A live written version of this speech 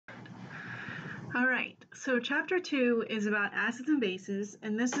All right, so chapter 2 is about acids and bases,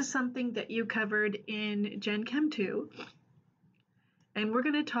 and this is something that you covered in Gen Chem 2. And we're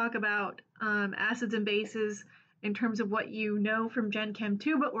going to talk about acids and bases in terms of what you know from Gen Chem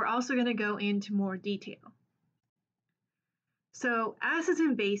 2, but we're also going to go into more detail. So acids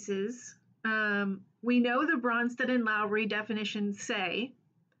and bases, we know the Bronsted and Lowry definitions say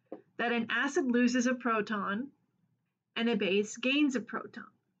that an acid loses a proton and a base gains a proton.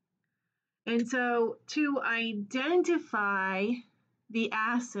 And so to identify the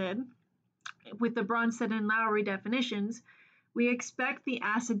acid with the Bronsted and Lowry definitions, we expect the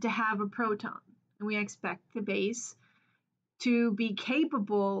acid to have a proton, and we expect the base to be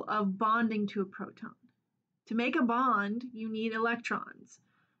capable of bonding to a proton. To make a bond, you need electrons.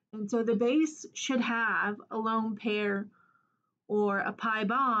 And so the base should have a lone pair or a pi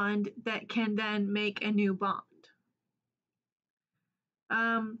bond that can then make a new bond.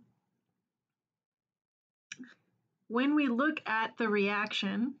 When we look at the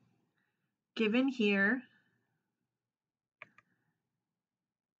reaction given here,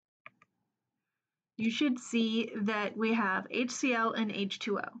 you should see that we have HCl and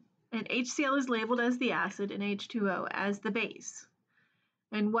H2O. And HCl is labeled as the acid and H2O as the base.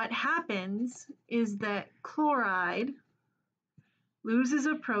 And what happens is that chloride loses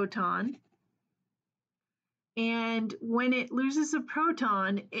a proton, and when it loses a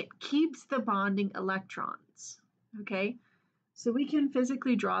proton, it keeps the bonding electrons. Okay, so we can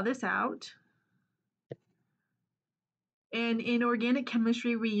physically draw this out. And in organic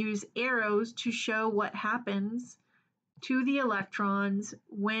chemistry, we use arrows to show what happens to the electrons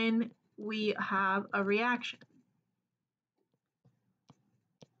when we have a reaction.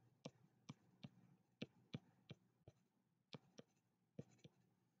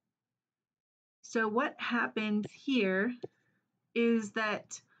 So what happens here is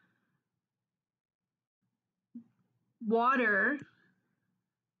that water,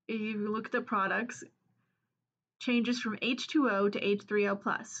 if you look at the products, changes from H2O to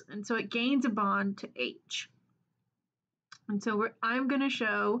H3O+, and so it gains a bond to H. And so I'm going to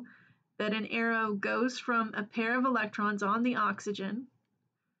show that an arrow goes from a pair of electrons on the oxygen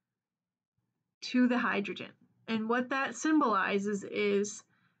to the hydrogen. And what that symbolizes is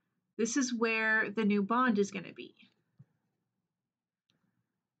this is where the new bond is going to be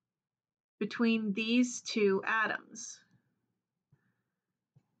between these two atoms.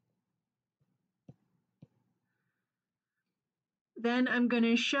 Then I'm going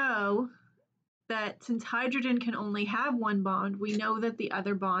to show that since hydrogen can only have one bond, we know that the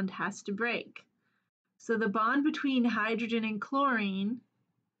other bond has to break. So the bond between hydrogen and chlorine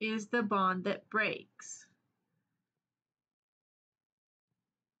is the bond that breaks.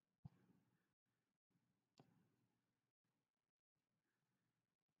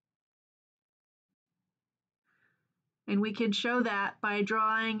 And we can show that by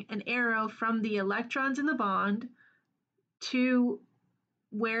drawing an arrow from the electrons in the bond to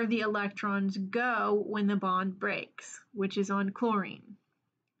where the electrons go when the bond breaks, which is on chlorine.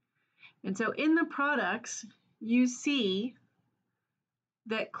 And so in the products, you see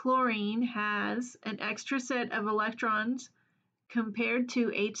that chlorine has an extra set of electrons compared to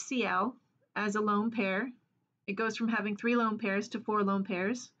HCl as a lone pair. It goes from having 3 lone pairs to 4 lone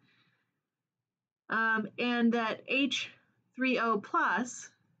pairs. And that H3O+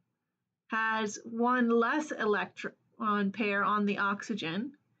 has 1 less electron pair on the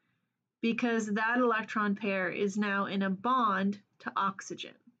oxygen because that electron pair is now in a bond to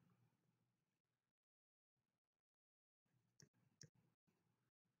oxygen.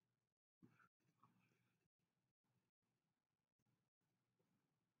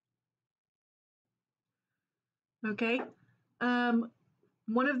 Okay,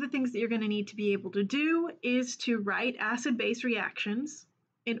 one of the things that you're going to need to be able to do is to write acid-base reactions.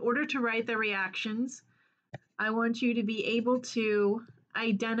 In order to write the reactions, I want you to be able to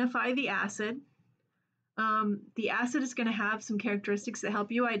identify the acid. The acid is going to have some characteristics that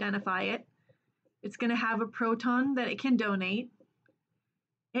help you identify it. It's going to have a proton that it can donate.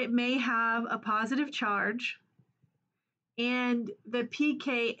 It may have a positive charge, and the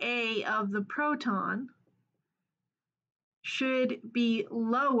pKa of the proton should be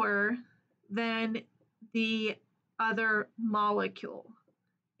lower than the other molecule.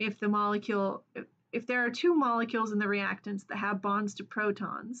 If there are 2 molecules in the reactants that have bonds to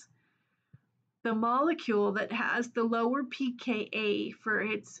protons, the molecule that has the lower pKa for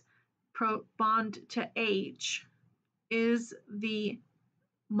its bond to H is the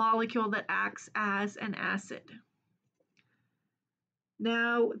molecule that acts as an acid.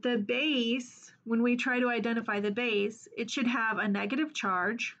 Now, the base, when we try to identify the base, it should have a negative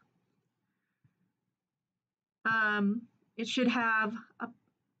charge, It should have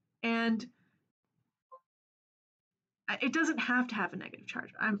and it doesn't have to have a negative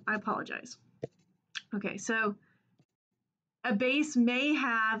charge. I apologize. Okay, so a base may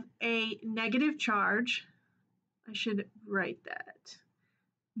have a negative charge. I should write that.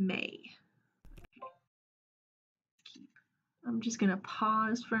 May. I'm just going to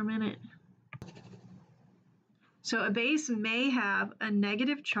pause for a minute. So a base may have a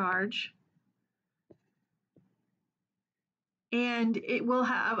negative charge, and it will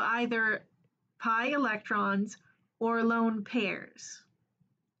have either pi electrons or lone pairs.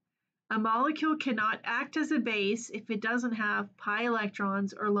 A molecule cannot act as a base if it doesn't have pi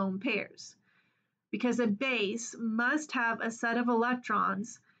electrons or lone pairs, because a base must have a set of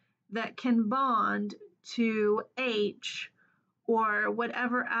electrons that can bond to H or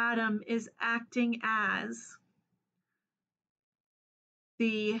whatever atom is acting as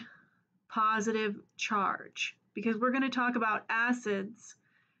the positive charge, because we're going to talk about acids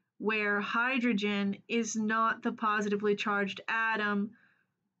where hydrogen is not the positively charged atom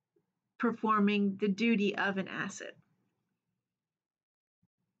performing the duty of an acid.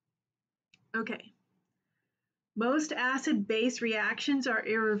 Okay. Most acid-base reactions are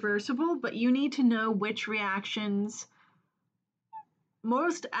irreversible, but you need to know which reactions.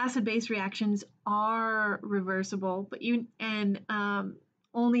 Most acid-base reactions are reversible, but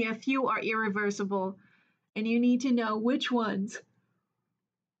only a few are irreversible, and you need to know which ones.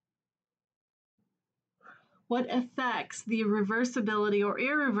 What affects the reversibility or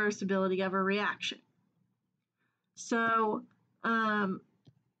irreversibility of a reaction. So,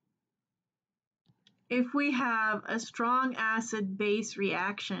 if we have a strong acid-base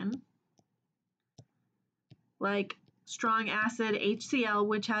reaction, like strong acid HCl,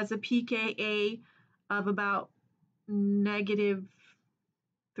 which has a pKa of about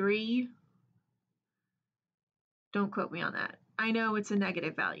 -3. Don't quote me on that. I know it's a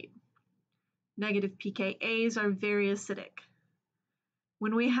negative value. Negative pKa's are very acidic.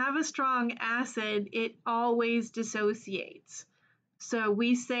 When we have a strong acid, it always dissociates. So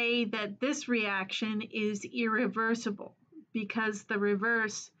we say that this reaction is irreversible because the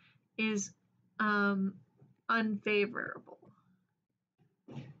reverse is unfavorable.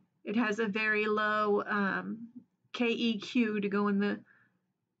 It has a very low KEQ to go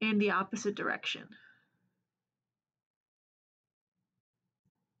in the opposite direction.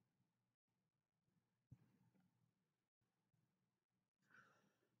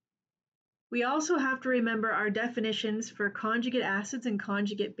 We also have to remember our definitions for conjugate acids and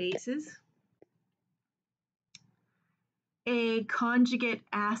conjugate bases. A conjugate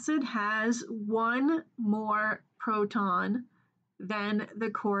acid has one more proton than the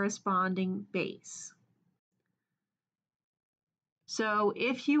corresponding base. So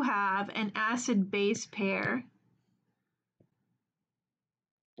if you have an acid-base pair,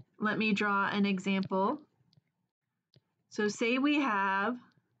 let me draw an example. So say we have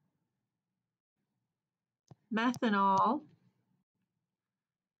methanol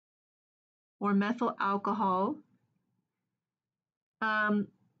or methyl alcohol.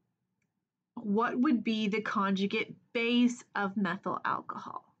 What would be the conjugate base of methyl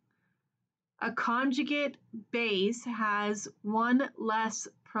alcohol? A conjugate base has one less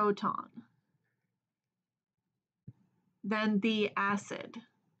proton than the acid.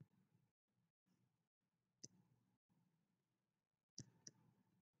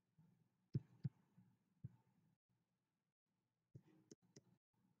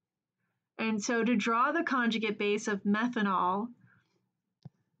 And so to draw the conjugate base of methanol,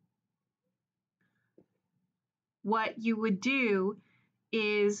 what you would do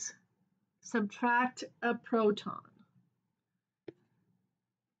is subtract a proton.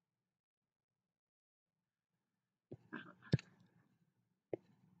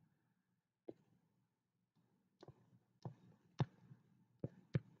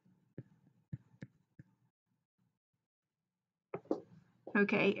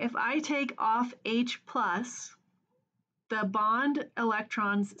 Okay, if I take off H+, the bond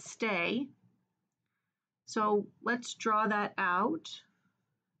electrons stay. So let's draw that out.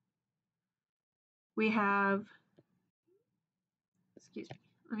 We have, excuse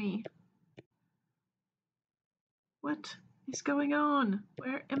me, what is going on?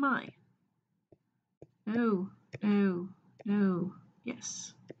 Where am I? No, no, no,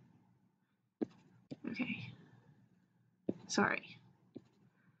 yes. Okay, sorry.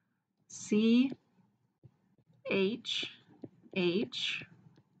 C, H, H,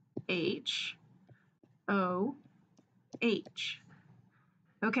 H, O, H.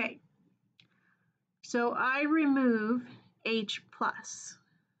 Okay, so I remove H+.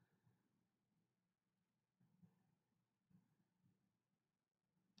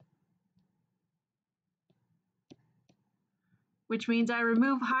 which means I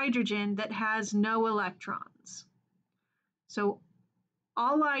remove hydrogen that has no electrons. So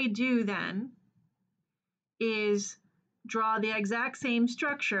all I do then is draw the exact same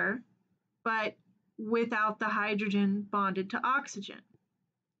structure, but without the hydrogen bonded to oxygen.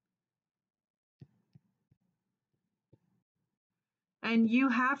 And you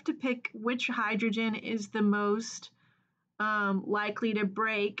have to pick which hydrogen is the most likely to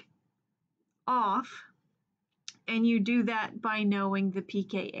break off, and you do that by knowing the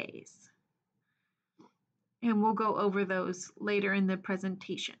pKa's. And we'll go over those later in the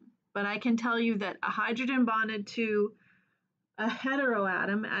presentation. But I can tell you that a hydrogen bonded to a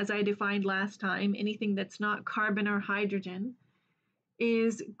heteroatom, as I defined last time, anything that's not carbon or hydrogen,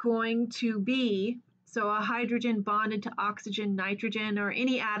 is going to be, so a hydrogen bonded to oxygen, nitrogen, or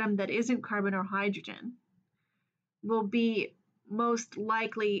any atom that isn't carbon or hydrogen, will be most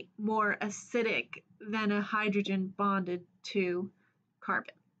likely more acidic than a hydrogen bonded to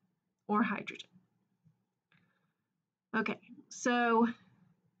carbon or hydrogen. Okay, so,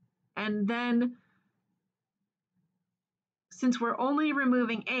 and then since we're only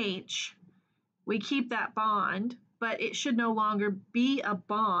removing H, we keep that bond, but it should no longer be a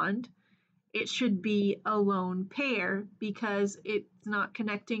bond. It should be a lone pair because it's not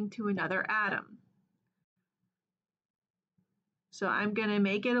connecting to another atom. So I'm going to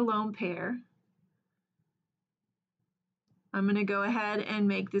make it a lone pair. I'm going to go ahead and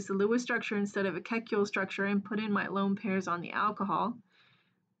make this a Lewis structure instead of a Kekulé structure and put in my lone pairs on the alcohol.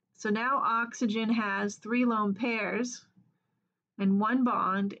 So now oxygen has 3 lone pairs and 1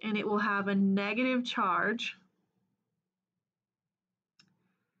 bond, and it will have a negative charge.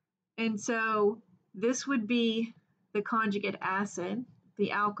 And so this would be the conjugate acid,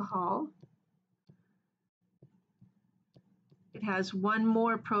 the alcohol. It has 1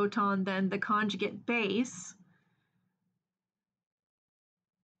 more proton than the conjugate base.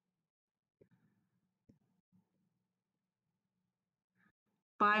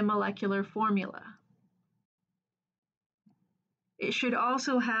 By molecular formula. It should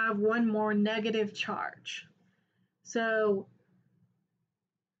also have 1 more negative charge. So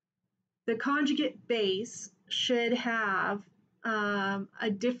the conjugate base should have a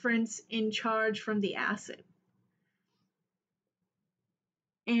difference in charge from the acid.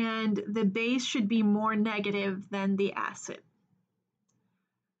 And the base should be more negative than the acid.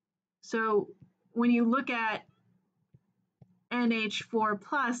 So when you look at NH4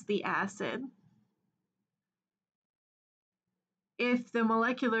 plus, the acid, if the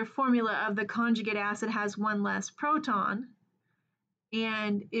molecular formula of the conjugate acid has 1 less proton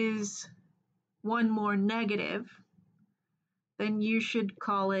and is 1 more negative, then you should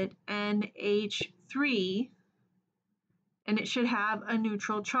call it NH3, and it should have a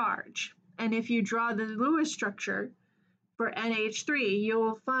neutral charge. And if you draw the Lewis structure for NH3,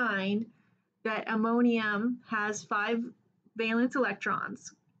 you'll find that ammonium has 5 valence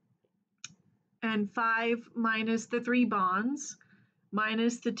electrons, and 5 minus the 3 bonds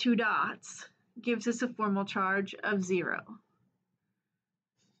minus the 2 dots gives us a formal charge of 0.